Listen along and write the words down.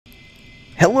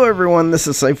Hello everyone, this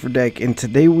is Cipher Dec, and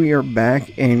today we are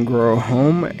back in Grow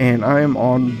Home, and I am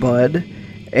on B.U.D,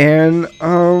 and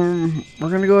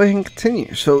we're gonna go ahead and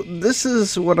continue. So this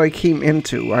is what I came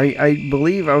into. I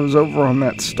believe I was over on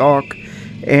that stalk,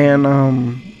 and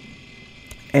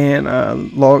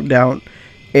logged out,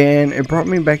 and it brought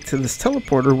me back to this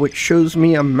teleporter, which shows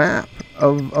me a map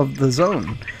of the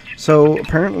zone. So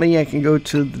apparently I can go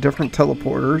to the different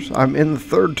teleporters. I'm in the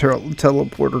third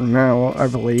teleporter now, I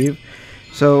believe.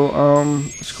 So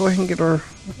let's go ahead and get our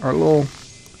little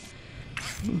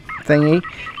thingy.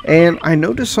 And I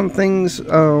noticed some things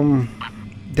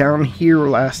down here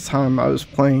last time I was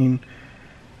playing.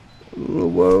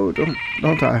 Whoa,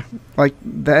 don't die. Like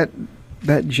that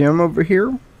gem over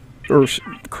here, or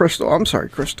crystal. I'm sorry,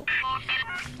 crystal.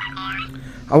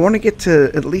 I want to get to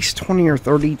at least 20 or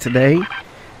 30 today.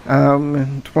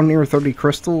 20 or 30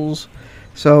 crystals.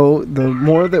 So the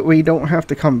more that we don't have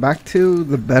to come back to,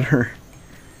 the better.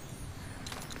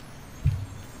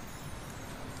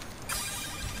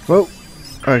 Whoa.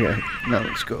 Okay, now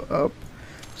let's go up.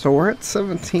 So we're at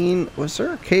 17. Was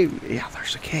there a cave? Yeah,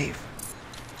 there's a cave.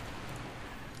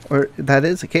 Or that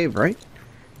is a cave, right?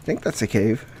 I think that's a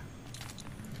cave.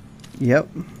 Yep.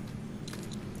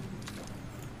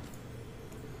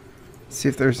 See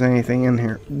if there's anything in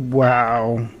here.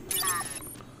 Wow.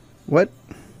 What?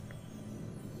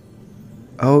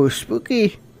 Oh,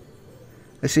 spooky.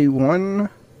 I see one.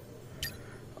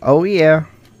 Oh, yeah.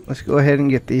 Let's go ahead and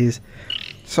get these.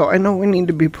 So I know we need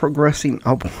to be progressing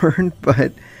upward, but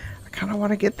I kind of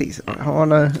want to get these. I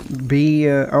want to be,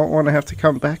 I don't want to have to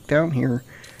come back down here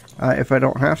if I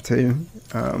don't have to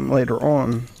later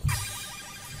on.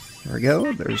 There we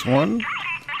go. There's one.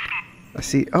 I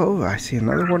see, oh, I see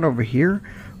another one over here.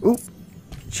 Oop.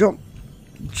 Jump.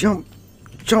 Jump.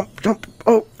 Jump. Jump.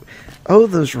 Oh. Oh,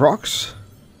 those rocks.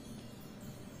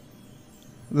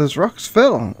 Those rocks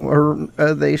fell. Or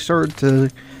they started to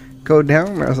go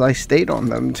down as I stayed on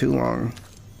them too long.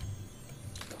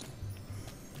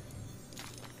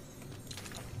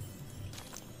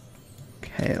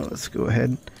 Okay, let's go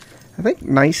ahead. I think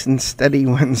nice and steady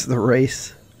wins the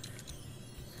race.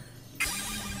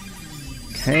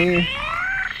 Okay.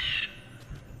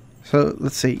 So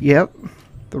let's see. Yep,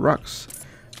 the rocks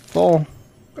fall.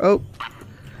 Oh,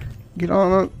 get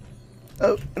on up.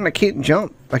 Oh, and I can't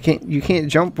jump. I can't. You can't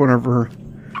jump whenever.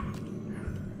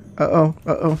 Uh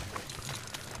oh.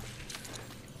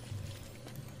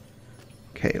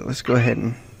 Okay, let's go ahead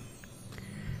and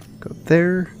go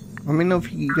there. Let me know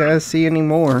if you guys see any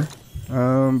more.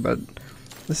 But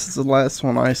this is the last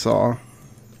one I saw.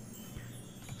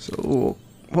 So,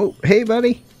 oh, hey,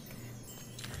 buddy.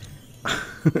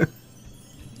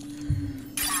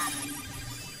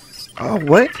 Oh,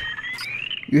 what?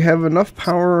 You have enough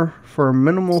power for a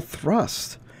minimal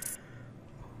thrust.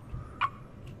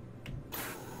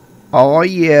 Oh,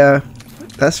 yeah.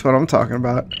 That's what I'm talking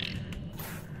about.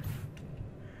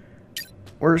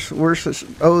 Where's this?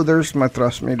 Oh, there's my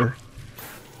thrust meter.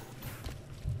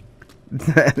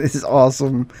 That is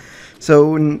awesome. So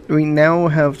we now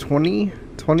have 20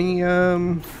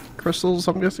 crystals,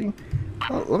 I'm guessing.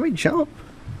 Oh, let me jump.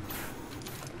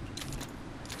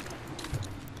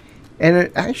 And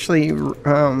it actually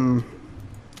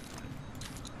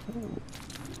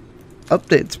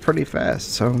updates pretty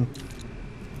fast, so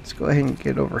let's go ahead and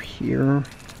get over here.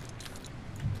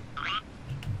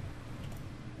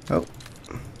 Oh.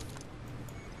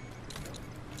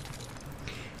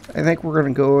 I think we're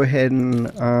going to go ahead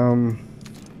and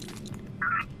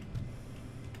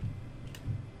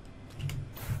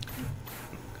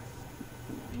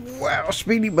wow,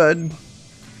 speedy bud.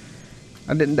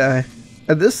 I didn't die.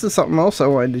 This is something else I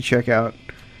wanted to check out.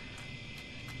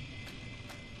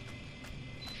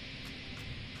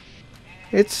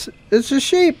 It's a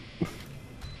sheep.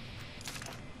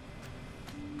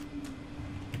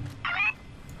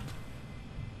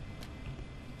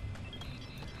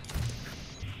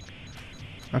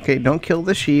 Okay, don't kill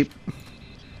the sheep.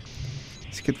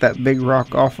 Let's get that big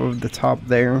rock off of the top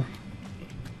there.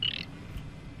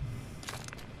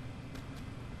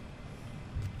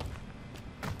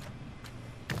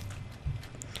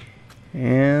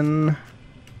 And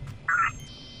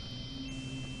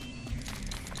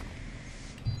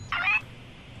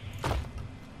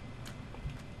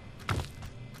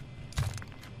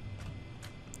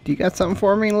do you got something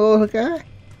for me, little guy?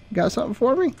 Got something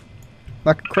for me?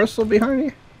 Like a crystal behind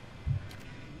you?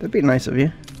 That'd be nice of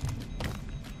you.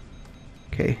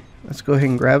 Okay, let's go ahead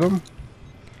and grab him.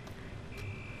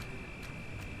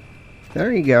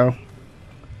 There you go.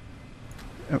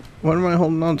 What am I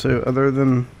holding on to other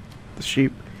than the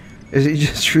sheep? Is he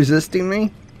just resisting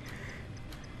me?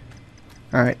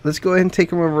 Alright, let's go ahead and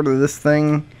take him over to this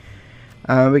thing.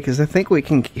 Because I think we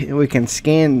can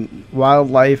scan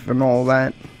wildlife and all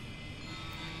that.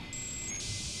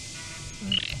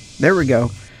 There we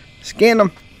go. Scan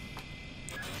them.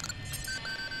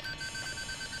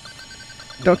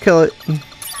 Don't kill it.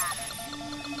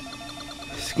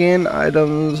 Scan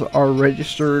items are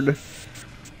registered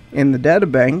in the data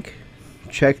bank.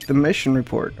 Check the mission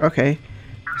report. Okay.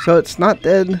 So it's not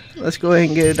dead. Let's go ahead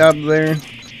and get it out of there.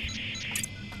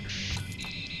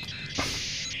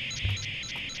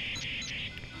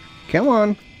 Come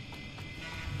on.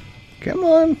 Come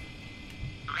on.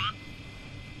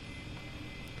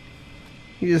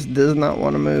 He just does not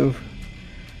want to move.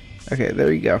 Okay,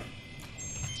 there you go.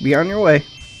 Be on your way.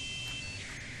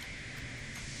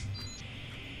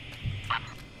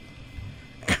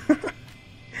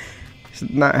 He's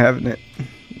not having it.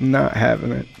 Not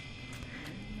having it.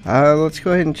 Let's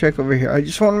go ahead and check over here. I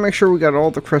just want to make sure we got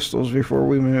all the crystals before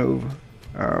we move.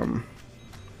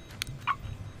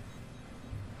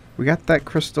 We got that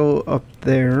crystal up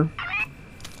there.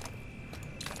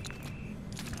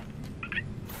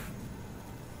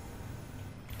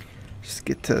 Just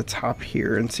get to the top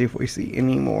here and see if we see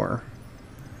any more.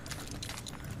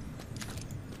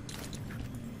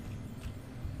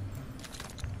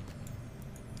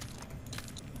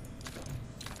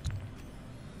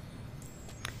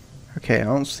 Okay, I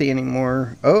don't see any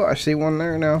more. Oh, I see one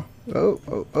there now. Oh,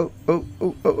 oh, oh, oh,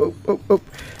 oh, oh, oh, oh,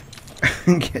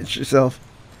 oh. Get yourself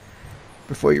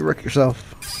before you wreck yourself.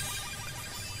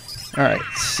 Alright,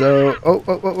 so... Oh,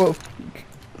 oh, oh,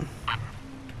 oh.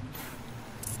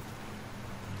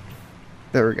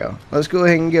 There we go. Let's go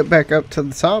ahead and get back up to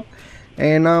the top.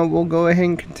 And we'll go ahead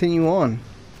and continue on.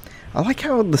 I like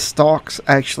how the stalks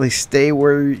actually stay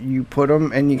where you put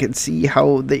them. And you can see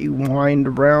how they wind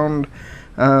around.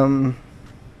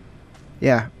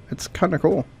 Yeah, it's kind of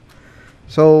cool.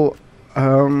 So,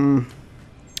 alright,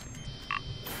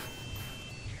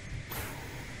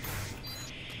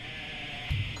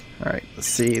 let's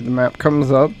see. The map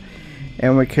comes up,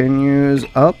 and we can use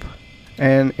up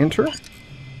and enter.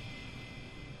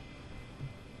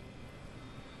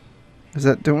 Is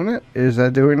that doing it? Is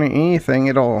that doing anything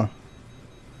at all?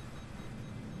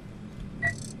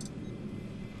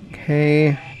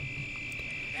 Okay.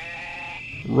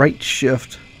 Right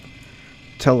shift.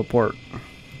 Teleport.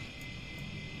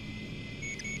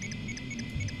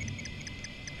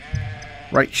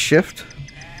 Right shift.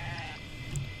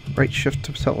 Right shift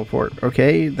to teleport.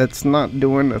 Okay, that's not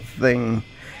doing a thing.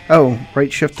 Oh,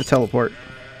 right shift to teleport.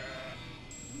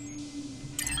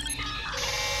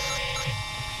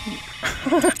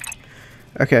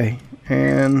 Okay,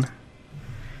 and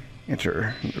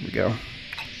enter. There we go.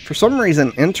 For some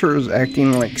reason, enter is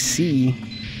acting like C,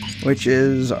 which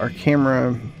is our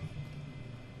camera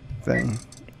thing.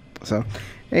 So,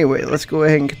 anyway, let's go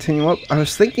ahead and continue up. I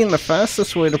was thinking the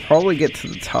fastest way to probably get to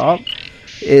the top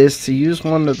is to use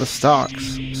one of the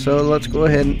stocks. So let's go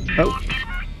ahead and... Oh.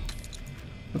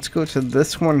 Let's go to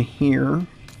this one here.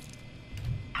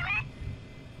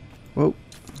 Whoa.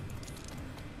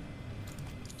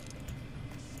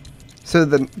 So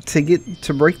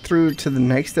to break through to the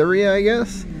next area, I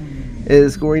guess,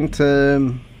 is going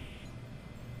to...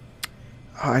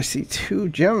 Oh, I see 2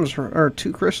 gems, or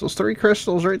 2 crystals, 3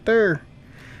 crystals right there.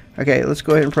 Okay, let's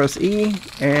go ahead and press E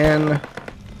and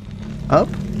up.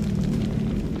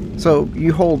 So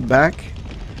you hold back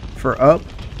for up.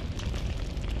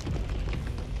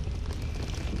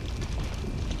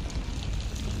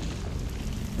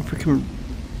 If we can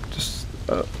just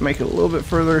make it a little bit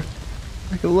further.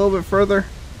 Make it a little bit further.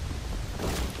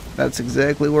 That's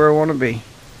exactly where I want to be.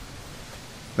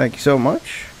 Thank you so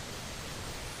much.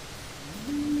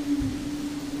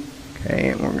 Okay,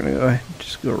 and we're gonna go ahead and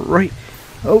just go right.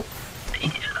 Oh,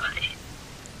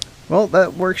 well,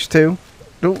 that works too.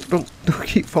 Don't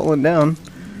keep falling down.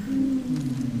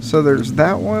 So there's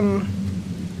that one.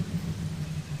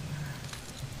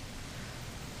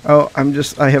 Oh,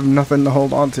 I have nothing to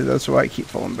hold on to. That's why I keep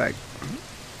falling back.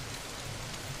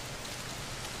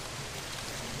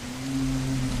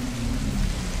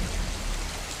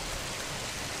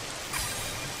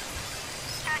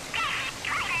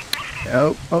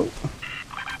 Oh, oh.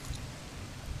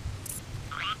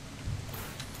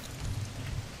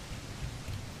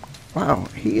 Wow,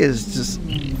 he is just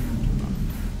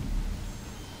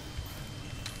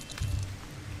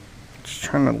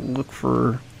trying to look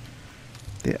for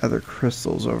the other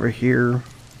crystals over here.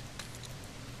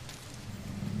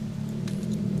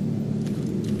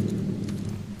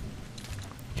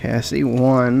 Okay, I see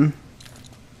one.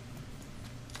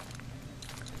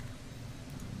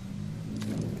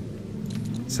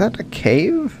 Is that a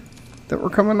cave that we're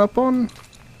coming up on?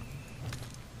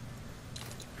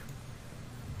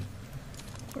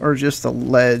 Or just a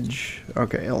ledge.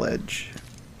 Okay, a ledge.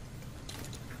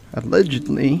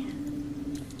 Allegedly.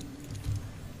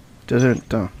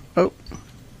 Dun-dun-dun. Oh.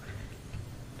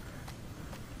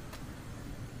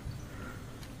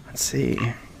 Let's see.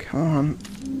 Come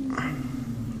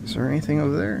on. Is there anything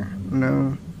over there?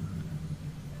 No.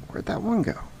 Where'd that one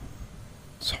go?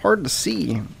 It's hard to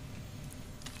see.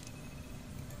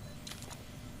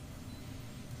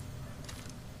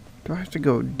 Do I have to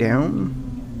go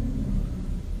down?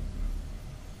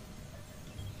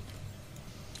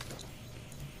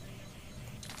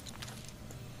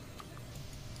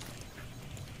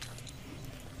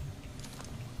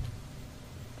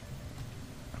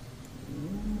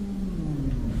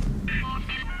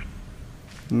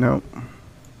 Nope.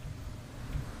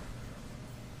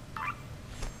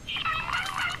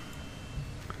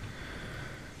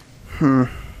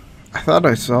 I thought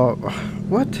I saw...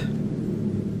 What?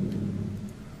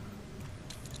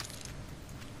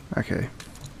 Okay.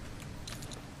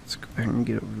 Let's go ahead and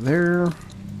get over there.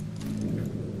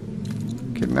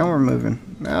 Okay, now we're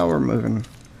moving. Now we're moving.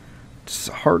 It's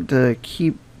hard to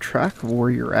keep track of where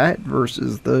you're at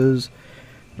versus those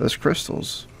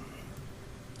crystals.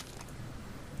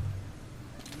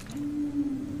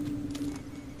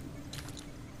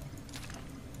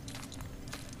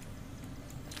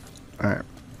 Alright,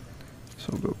 so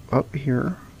we'll go up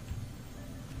here.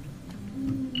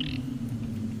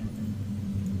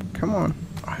 Come on.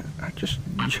 I just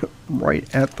jumped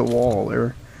right at the wall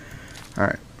there.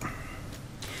 Alright.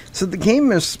 So the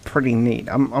game is pretty neat.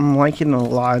 I'm liking it a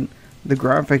lot. The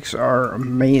graphics are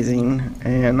amazing.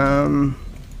 And,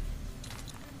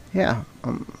 yeah.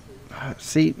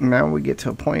 See, now we get to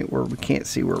a point where we can't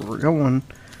see where we're going.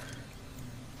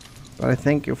 But I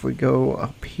think if we go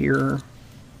up here...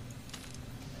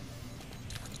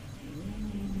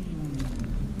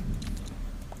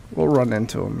 we'll run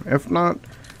into them. If not,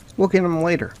 we'll get them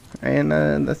later, and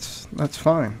that's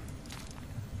fine.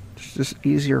 It's just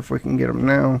easier if we can get them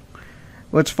now.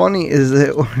 What's funny is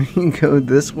that when you go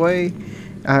this way,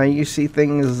 you see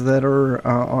things that are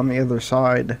on the other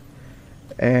side,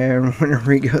 and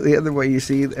whenever you go the other way, you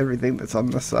see everything that's on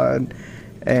the side,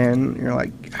 and you're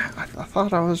like, I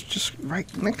thought I was just right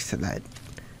next to that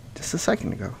just a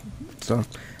second ago. So I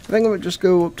think I would just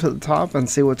go up to the top and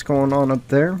see what's going on up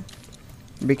there.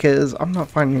 Because I'm not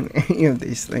finding any of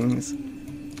these things.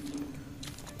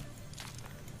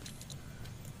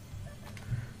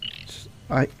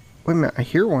 Wait a minute, I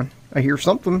hear one. I hear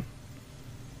something.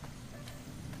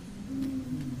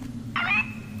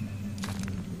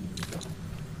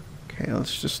 Okay,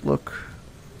 let's just look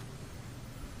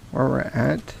where we're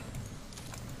at.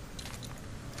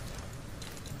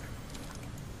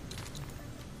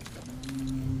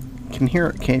 Can hear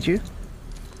it, can't you?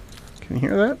 Can you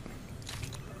hear that?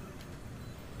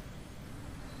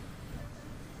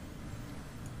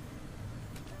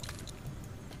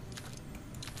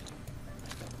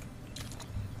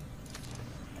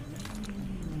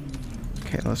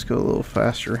 Okay, let's go a little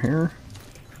faster here.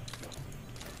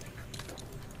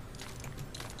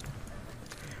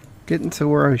 Getting to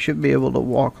where I should be able to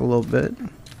walk a little bit.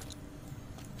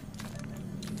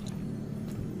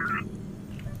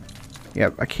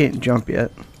 Yep, I can't jump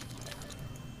yet.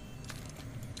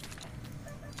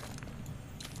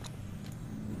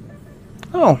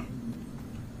 Oh.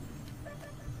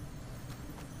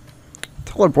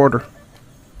 Teleporter.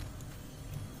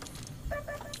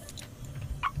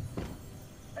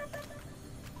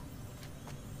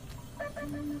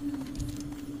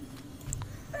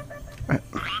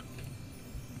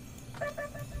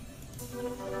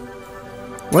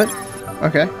 What?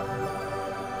 Okay.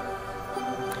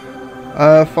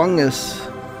 Fungus.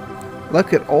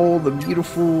 Look at all the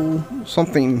beautiful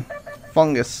something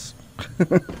fungus.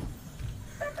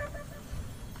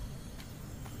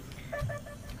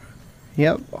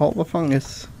 Yep, all the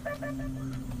fungus.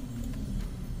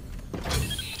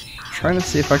 Trying to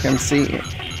see if I can see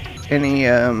any,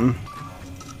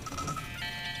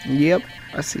 Yep,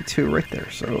 I see two right there,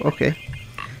 so okay.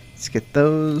 Let's get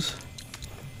those.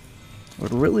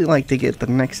 Would really like to get the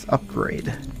next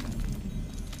upgrade.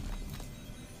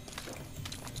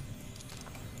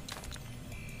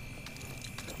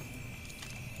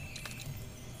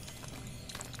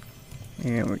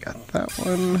 And we got that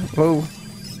one. Whoa.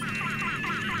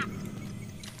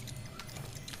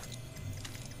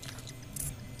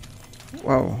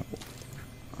 Whoa.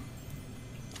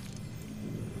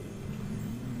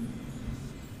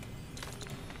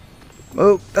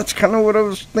 Oh, that's kind of what I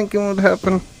was thinking would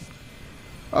happen.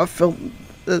 I felt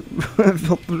it. I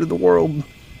felt through the world.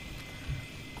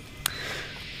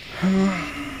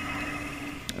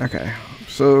 Okay,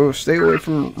 So stay away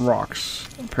from rocks,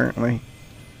 apparently.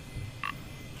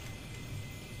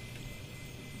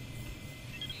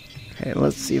 Okay,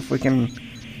 let's see if we can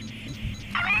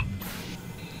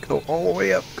go all the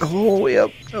way up. Go all the way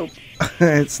up. Nope.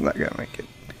 It's not gonna make it.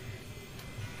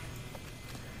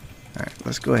 Alright,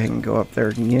 let's go ahead and go up there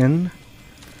again.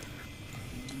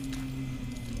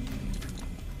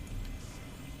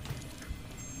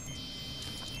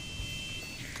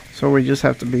 So we just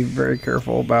have to be very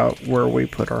careful about where we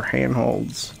put our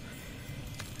handholds.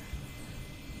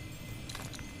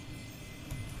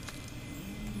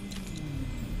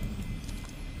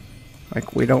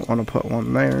 Like, we don't want to put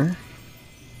one there.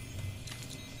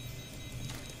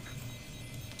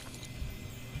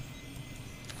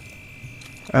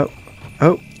 Oh,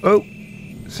 oh, oh.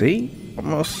 See?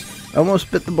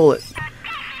 Almost bit the bullet.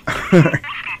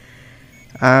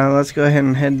 Let's go ahead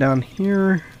and head down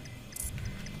here.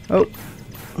 Oh.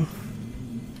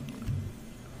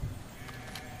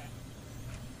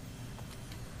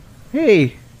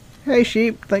 Hey. Hey,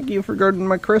 sheep. Thank you for guarding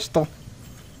my crystal.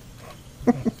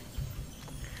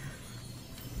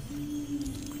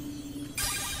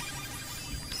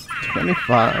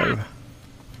 25.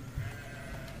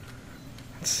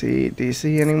 Let's see. Do you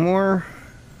see any more?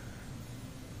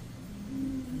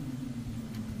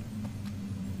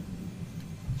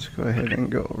 Let's go ahead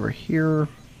and go over here.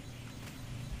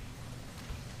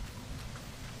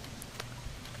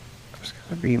 There's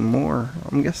gotta be more.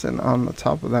 I'm guessing on the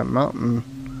top of that mountain.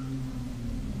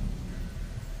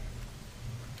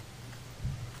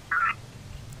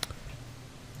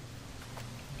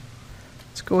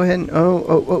 Let's go ahead and oh,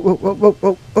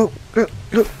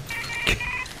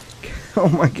 oh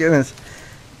my goodness.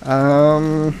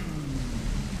 Oh,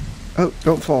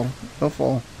 don't fall. Don't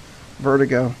fall.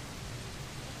 Vertigo.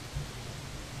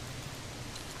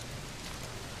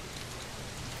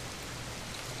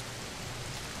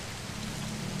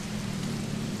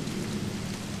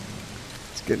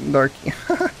 It's getting dark.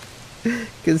 You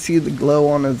can see the glow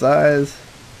on his eyes.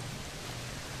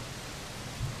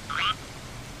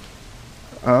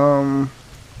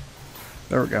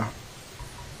 There we go.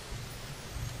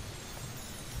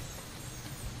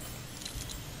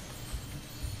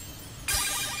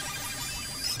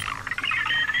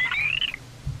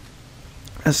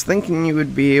 I was thinking you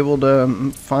would be able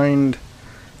to find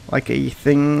like a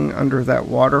thing under that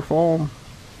waterfall.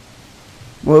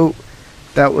 Whoa,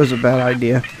 that was a bad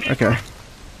idea. Okay.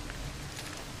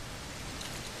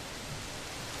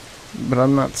 But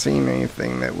I'm not seeing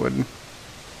anything that would...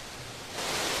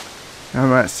 I'm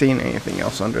not seeing anything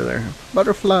else under there.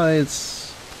 Butterflies!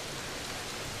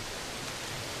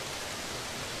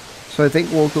 So I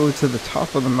think we'll go to the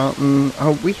top of the mountain.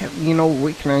 Oh, we have, you know,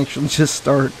 we can actually just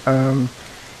start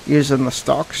using the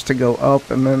stalks to go up,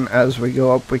 and then as we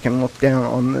go up we can look down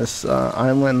on this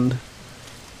island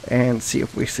and see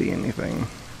if we see anything.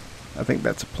 I think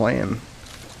that's a plan.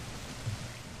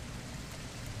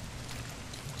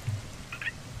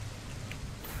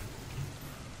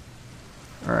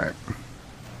 Alright.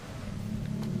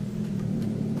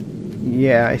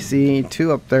 Yeah, I see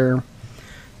two up there.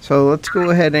 So let's go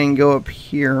ahead and go up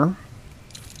here.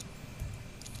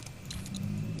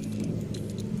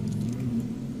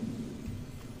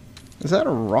 Is that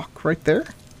a rock right there?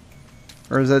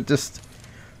 Or is that just...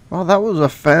 Wow, that was a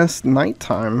fast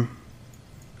nighttime.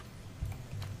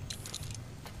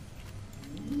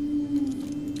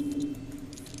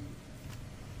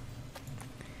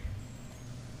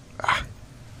 Ah.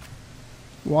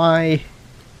 Why?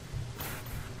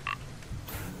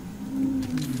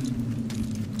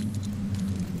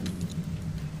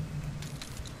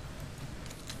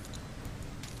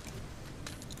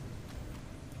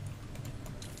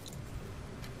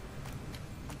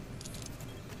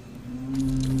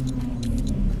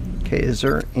 Okay, is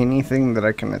there anything that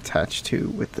I can attach to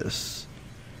with this?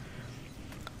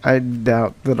 I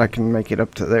doubt that I can make it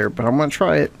up to there, but I'm gonna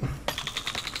try it.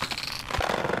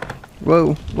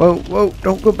 Whoa, whoa, whoa,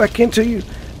 don't go back into you.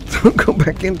 Don't go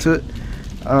back into it.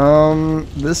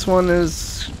 This one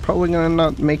is probably gonna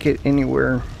not make it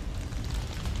anywhere.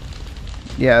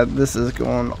 Yeah, this is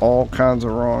going all kinds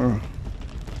of wrong.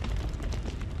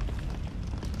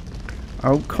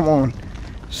 Oh, come on.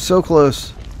 So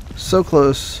close. So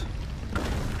close.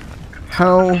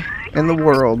 How in the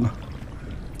world?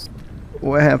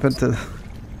 What happened to...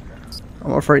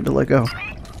 I'm afraid to let go.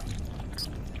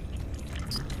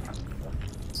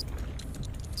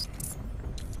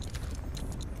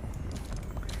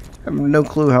 I have no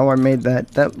clue how I made that.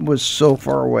 That was so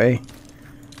far away.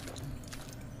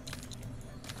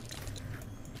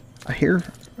 I hear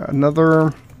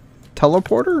another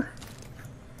teleporter?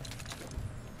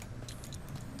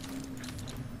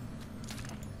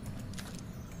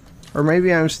 Or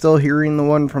maybe I'm still hearing the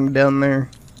one from down there.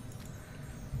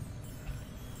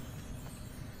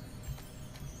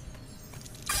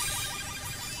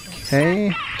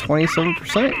 Okay,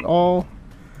 27% all.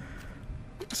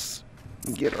 Let's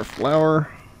get our flour.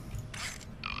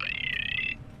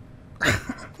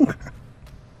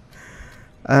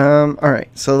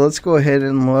 Alright, so let's go ahead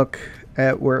and look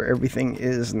at where everything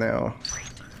is now.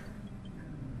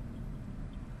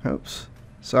 Oops,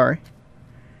 sorry.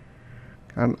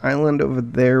 Got an island over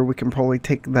there. We can probably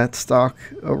take that stock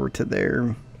over to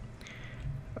there.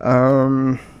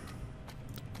 Oh,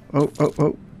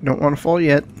 don't want to fall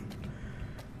yet.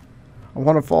 I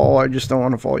want to fall, I just don't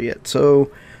want to fall yet. So,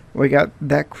 we got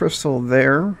that crystal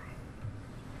there.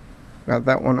 Got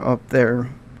that one up there.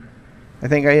 I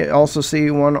think I also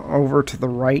see one over to the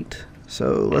right.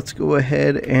 So, let's go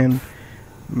ahead and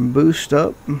boost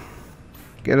up.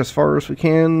 Get as far as we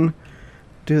can.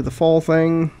 Do the fall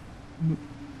thing.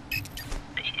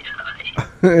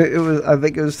 I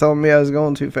think it was telling me I was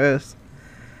going too fast.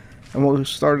 And we'll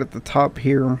start at the top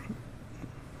here.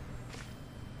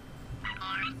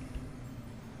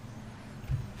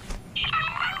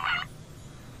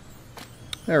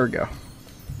 There we go.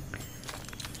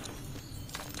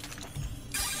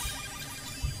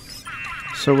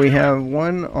 So we have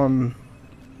one on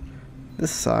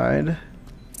this side.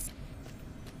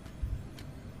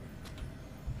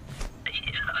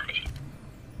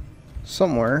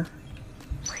 Somewhere.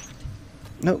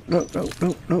 Nope.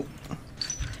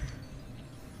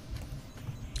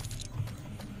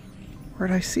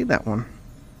 Where'd I see that one?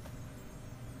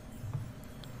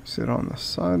 Is it on the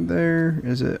side there?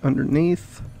 Is it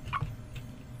underneath?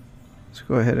 Let's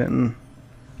go ahead and...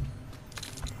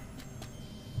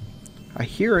 I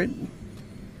hear it.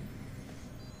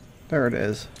 There it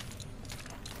is.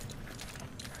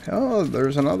 Oh,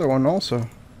 there's another one also.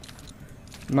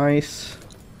 Nice.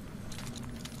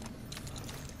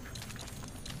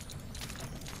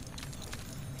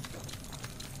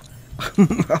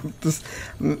 I'm just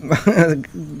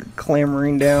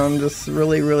clambering down, just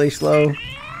really slow.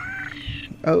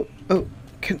 Oh,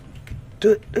 can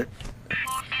do it.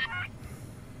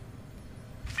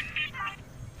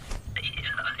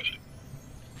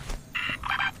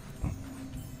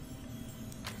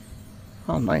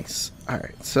 Oh, nice.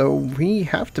 Alright, so we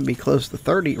have to be close to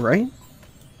 30, right?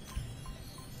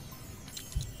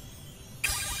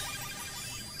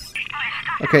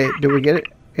 Okay, do we get it?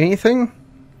 Anything?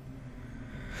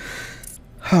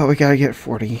 Oh, we gotta get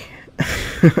 40.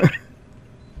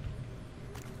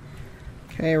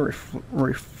 Okay,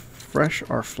 refresh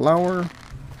our flour.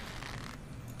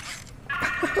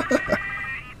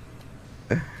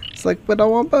 It's like, but I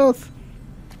want both.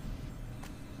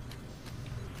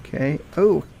 Okay.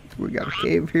 Oh, we got a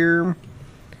cave here.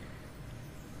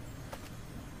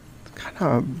 It's kind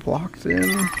of blocked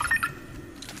in.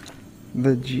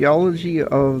 The geology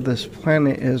of this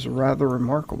planet is rather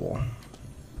remarkable.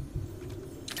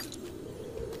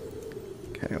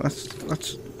 Okay,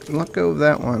 let's let go of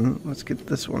that one. Let's get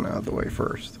this one out of the way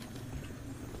first.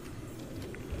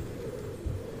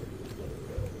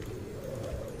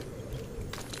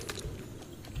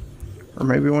 Or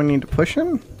maybe we need to push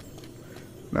him?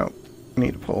 No, we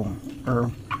need to pull. Or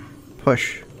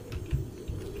push.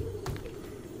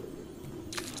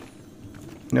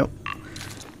 Nope.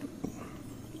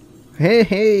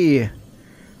 Hey!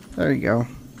 There you go.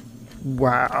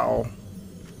 Wow.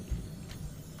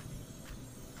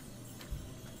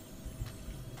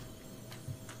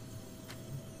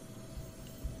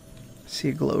 See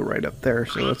a glow right up there,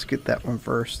 so let's get that one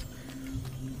first.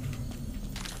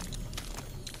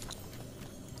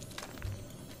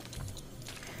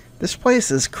 This place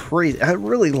is crazy. I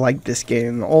really like this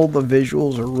game. All the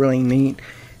visuals are really neat.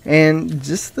 And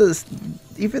just this,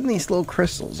 even these little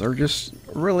crystals are just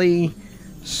really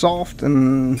soft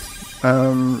and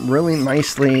really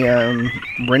nicely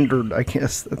rendered, I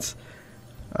guess. That's,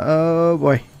 oh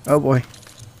boy.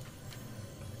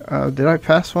 Did I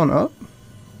pass one up?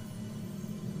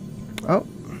 Oh,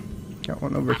 got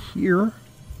one over here.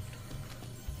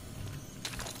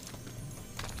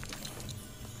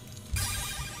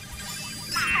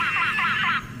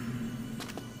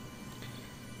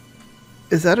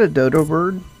 Is that a dodo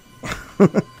bird?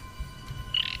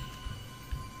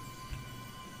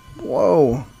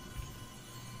 Whoa.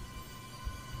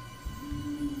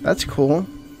 That's cool.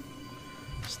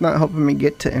 It's not helping me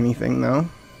get to anything though.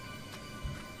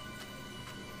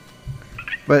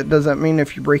 But does that mean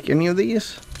if you break any of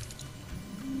these,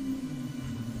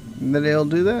 that it'll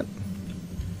do that?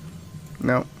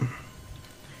 No.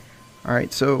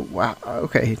 Alright, so, wow,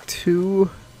 okay, two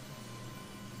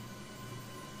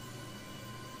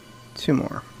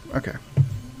more. Okay.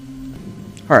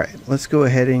 Alright, let's go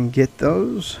ahead and get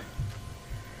those.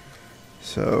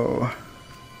 So,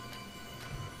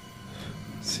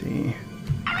 let's see.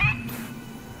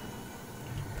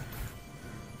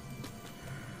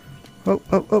 Oh,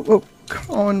 oh, oh, oh.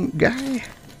 Come on, guy.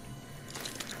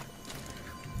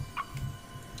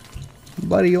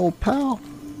 Buddy, old pal.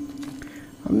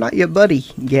 I'm not your buddy,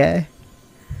 guy.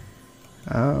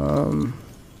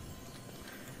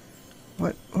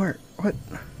 What?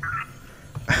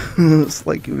 It's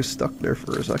like he was stuck there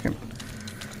for a second.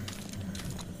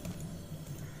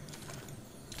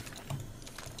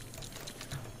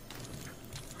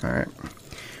 Alright.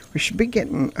 We should be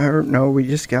getting, or no, we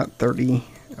just got 30.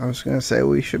 I was going to say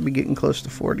we should be getting close to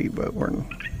 40, but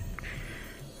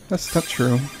that's not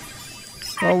true.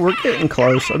 Well, we're getting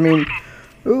close. I mean,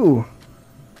 ooh.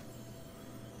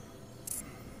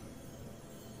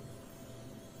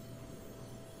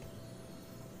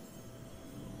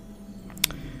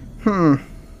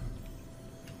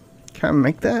 Can I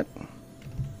make that?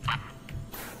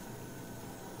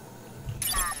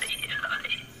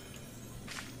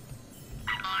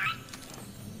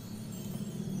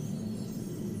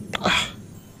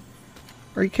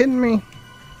 Are you kidding me?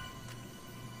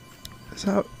 Is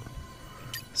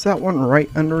that one right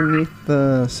underneath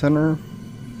the center?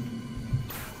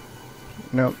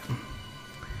 Nope.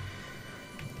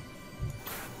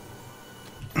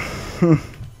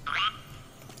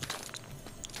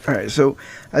 Alright, so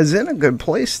I was in a good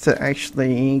place to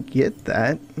actually get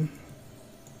that.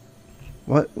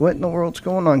 What in the world's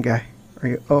going on, guy? Are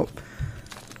you, oh,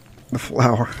 the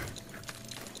flower.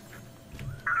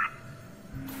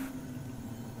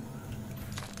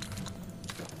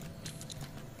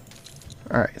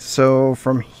 Alright, so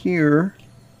from here,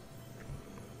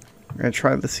 I'm going to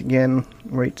try this again.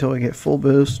 Wait till I get full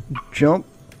boost. Jump.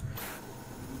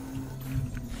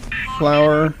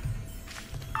 Flower.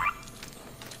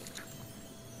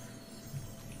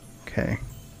 Okay.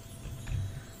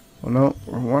 Well, no,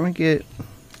 we want to get...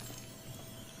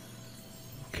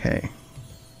 Okay.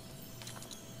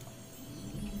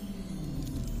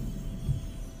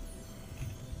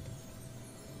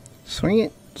 Swing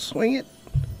it, swing it,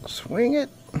 swing it.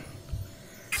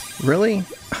 Really?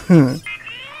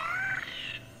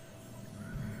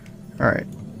 Alright.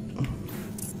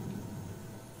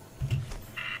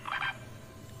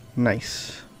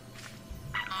 Nice.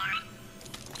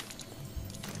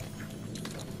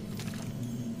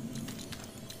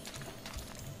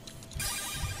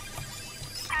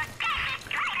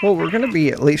 Well, we're going to be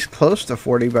at least close to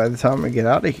 40 by the time we get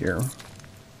out of here.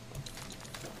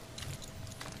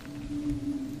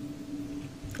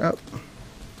 Oh.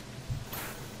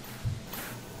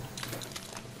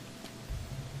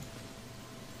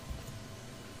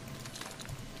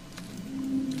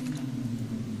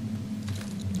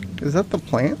 Is that the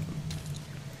plant?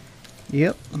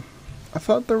 Yep. I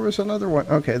thought there was another one.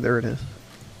 Okay, there it is.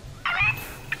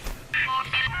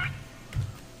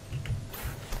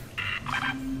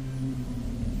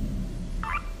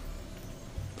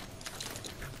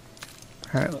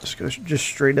 Alright, let's go just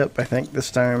straight up. I think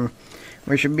this time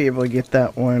we should be able to get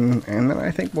that one. And then I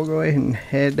think we'll go ahead and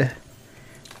head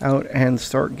out and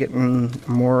start getting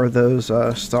more of those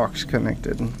stalks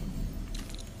connected.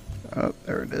 Oh,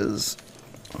 there it is.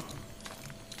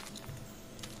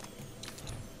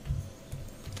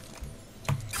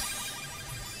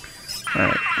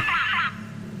 Alright.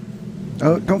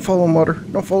 Oh, don't fall in water.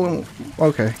 Don't fall in...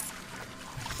 Okay.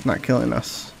 It's not killing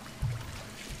us.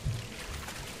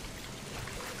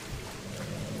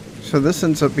 So this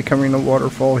ends up becoming a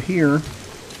waterfall here.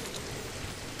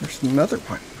 There's another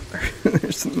one.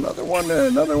 There's another one and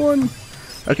another one.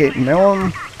 Okay, now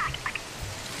I'm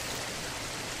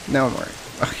right.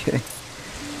 Okay.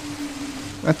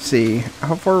 Let's see.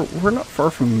 How far? We're not far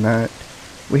from that.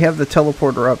 We have the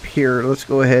teleporter up here. Let's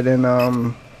go ahead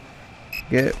and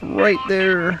get right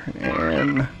there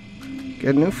and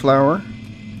get a new flower.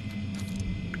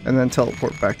 And then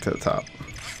teleport back to the top.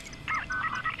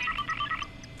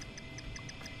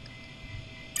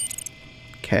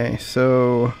 Okay,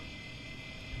 so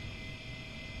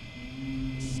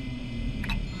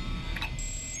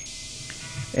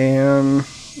and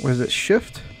was it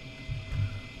shift?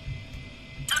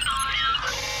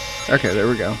 Okay, there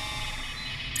we go.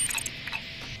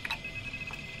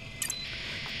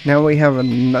 Now we have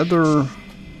another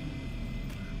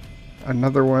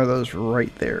one of those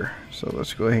right there. So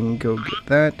let's go ahead and go get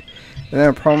that. And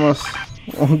I promise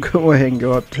we'll go ahead and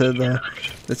go up to the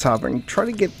top and try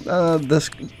to get this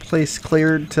place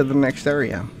cleared to the next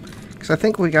area. Because I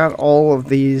think we got all of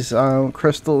these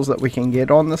crystals that we can get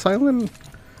on this island.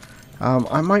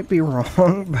 I might be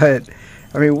wrong, but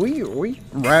I mean, we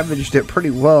ravaged it pretty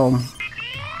well.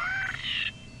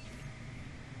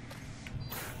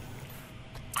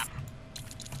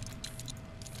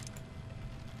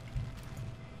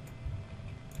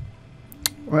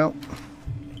 Well,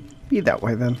 be that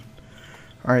way then.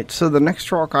 Alright, so the next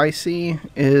rock I see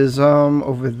is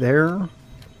over there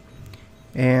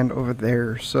and over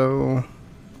there. So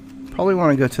probably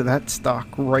want to go to that stock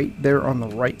right there on the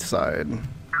right side.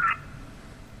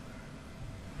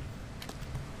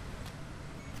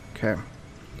 Okay.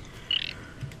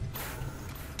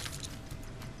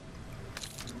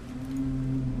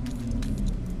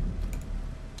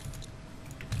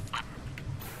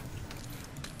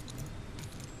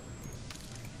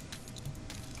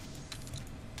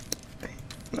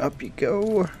 Up you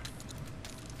go.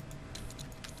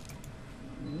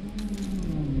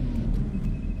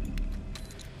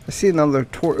 I see another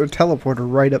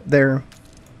teleporter right up there.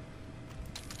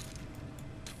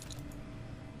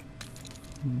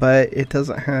 But it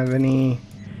doesn't have any...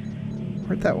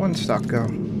 Where'd that one stock go?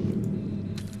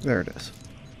 There it is.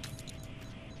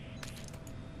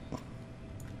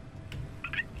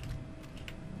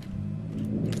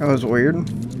 That was weird.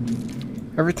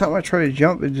 Every time I try to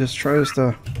jump, it just tries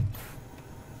to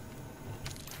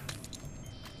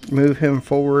move him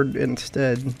forward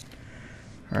instead.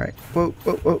 Alright. Whoa,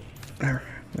 whoa, whoa. There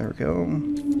we go.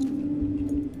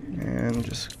 And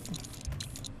just...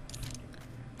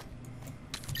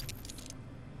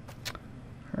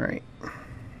 Alright.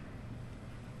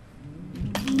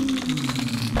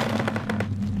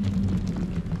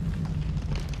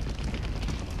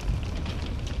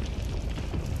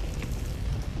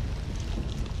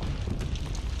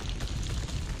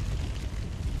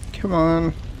 Come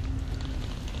on.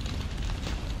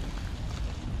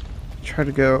 Try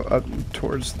to go up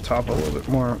towards the top a little bit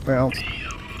more. Well,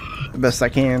 the best I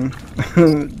can.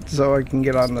 So I can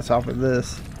get on the top of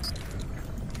this.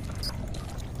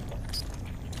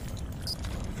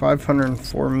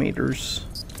 504 meters.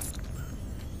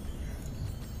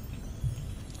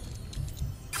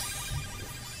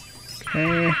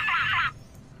 Okay.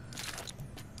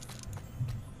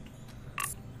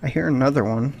 I hear another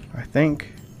one, I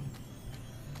think.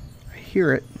 I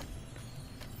hear it.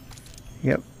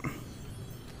 Yep.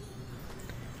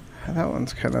 That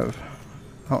one's kind of...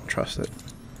 I don't trust it.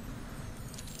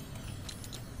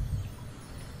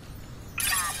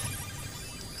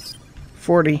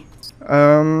 $40.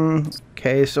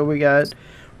 Okay, so we got...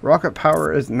 Rocket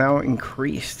power is now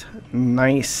increased.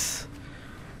 Nice.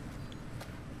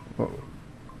 Whoa.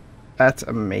 That's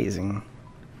amazing.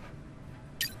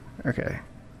 Okay.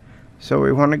 So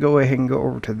we want to go ahead and go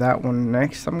over to that one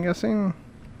next, I'm guessing.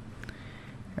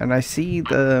 And I see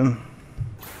the...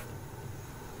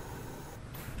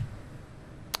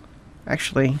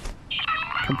 Actually,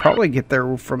 I can probably get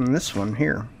there from this one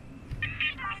here.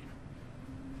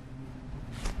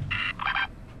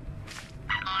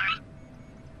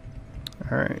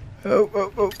 Alright. Oh,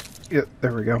 oh, oh. Yep,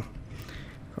 there we go. Go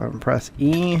ahead and press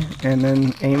E and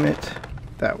then aim it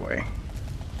that way.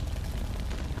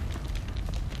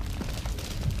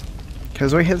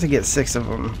 Because we have to get 6 of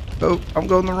them. Oh, I'm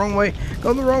going the wrong way.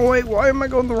 Going the wrong way. Why am I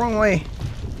going the wrong way?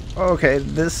 Okay,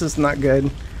 this is not good.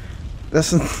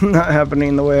 This is not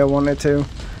happening the way I want it to.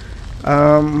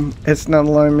 It's not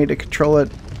allowing me to control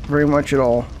it very much at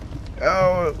all.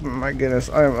 Oh my goodness,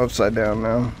 I am upside down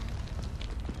now.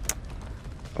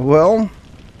 Well,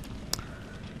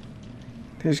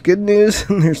 there's good news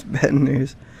and there's bad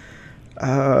news.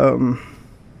 The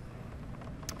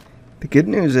good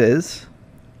news is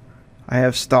I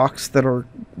have stocks that are...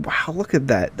 Wow, look at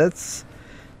that. That's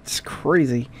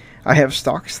crazy. I have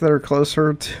stocks that are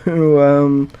closer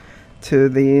to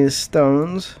these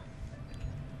stones.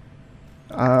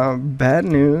 Bad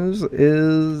news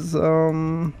is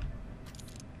oh,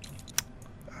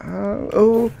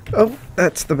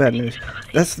 that's the bad news.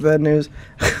 That's the bad news.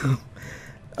 Come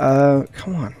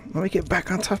on, let me get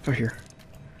back on top of here.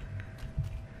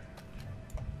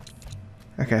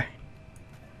 Okay,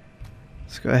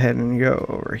 let's go ahead and go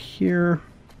over here.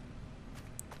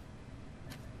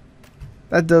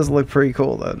 That does look pretty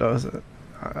cool though, doesn't it?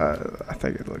 I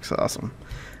think it looks awesome.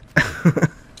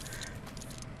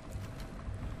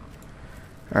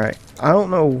 Alright, I don't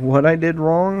know what I did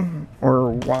wrong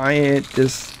or why it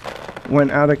just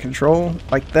went out of control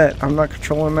like that. I'm not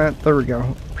controlling that. There we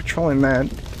go. Controlling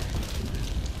that.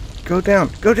 Go down.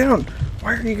 Go down.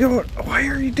 Why are you going? Why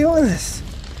are you doing this?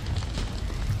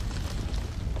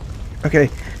 Okay,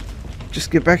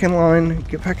 just get back in line.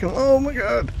 Get back in. Oh my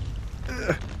god.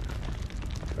 Ugh.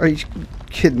 Are you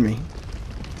kidding me?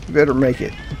 You better make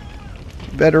it.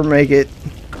 You better make it.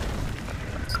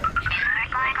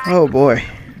 Oh boy.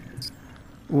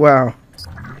 Wow.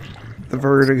 The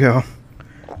vertigo.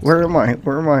 Where am I?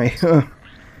 Where am I?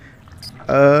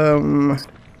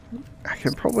 I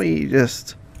can probably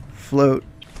just float.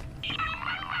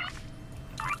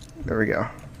 There we go.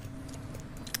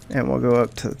 And we'll go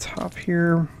up to the top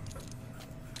here.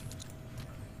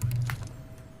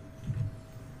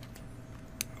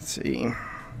 Let's see.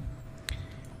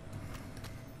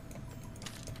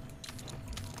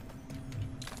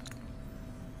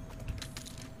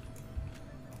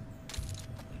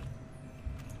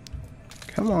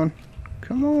 Come on.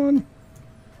 Come on.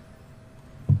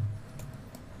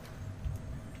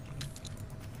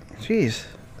 Jeez.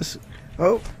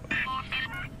 Oh.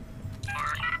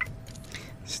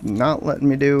 It's not letting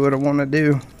me do what I want to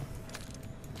do.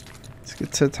 Let's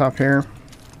get to the top here.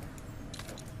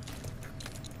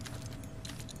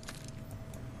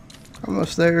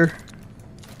 Almost there.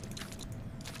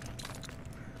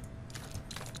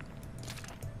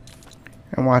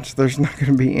 And watch, there's not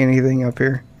going to be anything up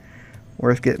here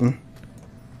worth getting.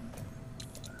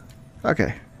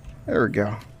 Okay. There we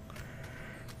go.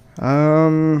 I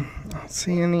don't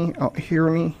see any. I don't hear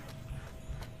any.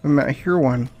 I hear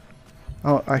one.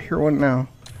 Oh, I hear one now.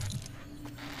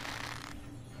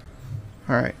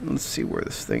 Alright, let's see where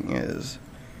this thing is.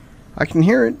 I can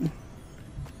hear it.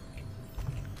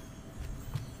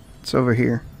 It's over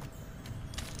here.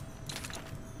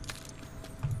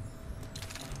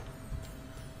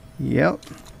 Yep.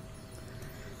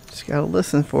 Just gotta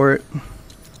listen for it.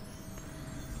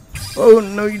 Oh,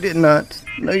 no you did not.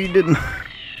 No you didn't.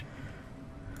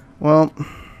 Well.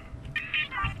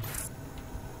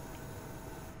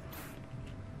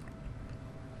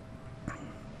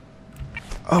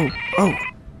 Oh.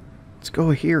 Let's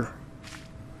go here.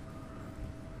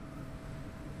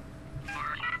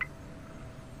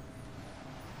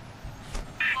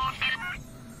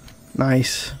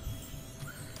 Nice.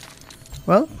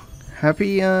 Well,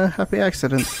 happy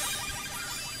accident.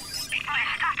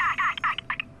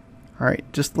 Alright,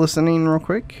 just listening real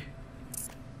quick.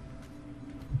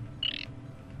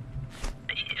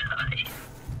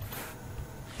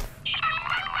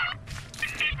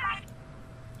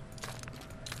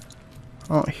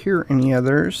 I don't hear any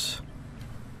others.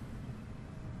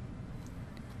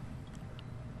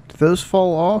 Do those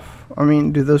fall off? I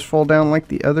mean, do those fall down like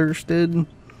the others did?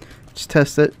 Let's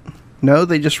test it. No,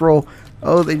 they just roll.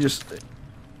 Oh, they just...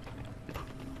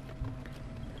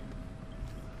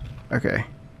 Okay.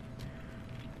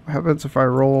 What happens if I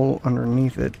roll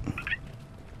underneath it?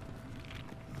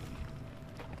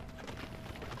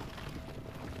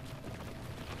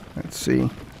 Let's see.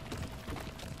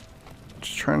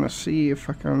 Just trying to see if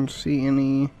I can see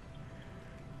any...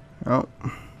 Oh.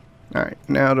 Alright,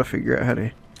 now to figure out how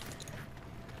to...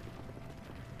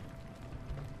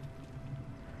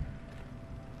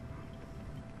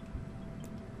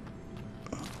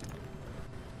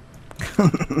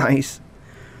 Nice.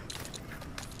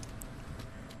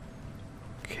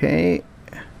 Okay.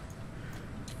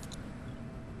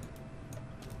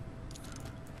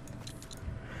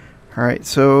 Alright,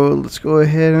 so let's go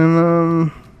ahead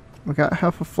and we got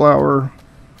half a flower.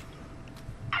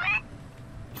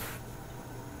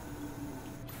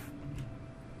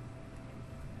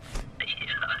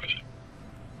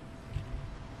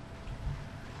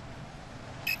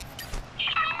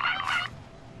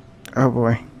 Oh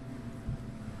boy.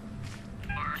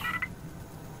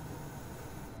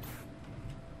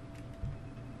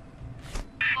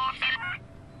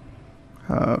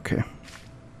 Okay.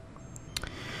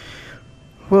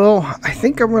 Well, I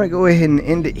think I'm going to go ahead and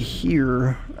end it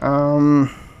here. I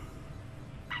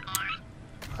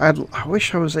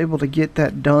wish I was able to get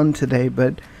that done today,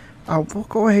 but we'll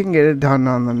go ahead and get it done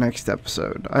on the next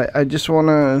episode. I just want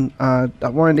to, I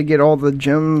wanted to get all the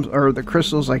gems, or the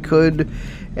crystals I could,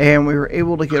 and we were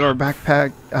able to get our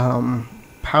backpack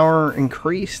power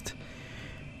increased.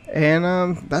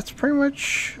 And that's pretty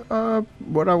much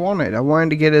what I wanted. I wanted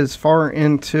to get as far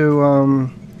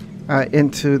into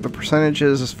the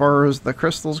percentages as far as the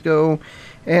crystals go,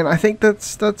 and I think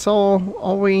that's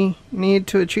all we need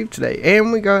to achieve today.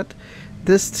 And we got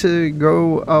this to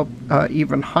go up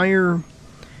even higher.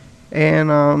 And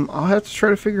I'll have to try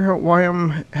to figure out why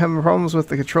I'm having problems with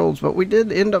the controls, but we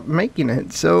did end up making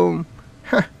it, so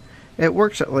it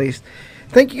works at least.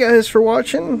 Thank you guys for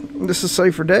watching. This is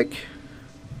Cipher Dec.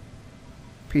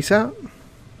 Peace out.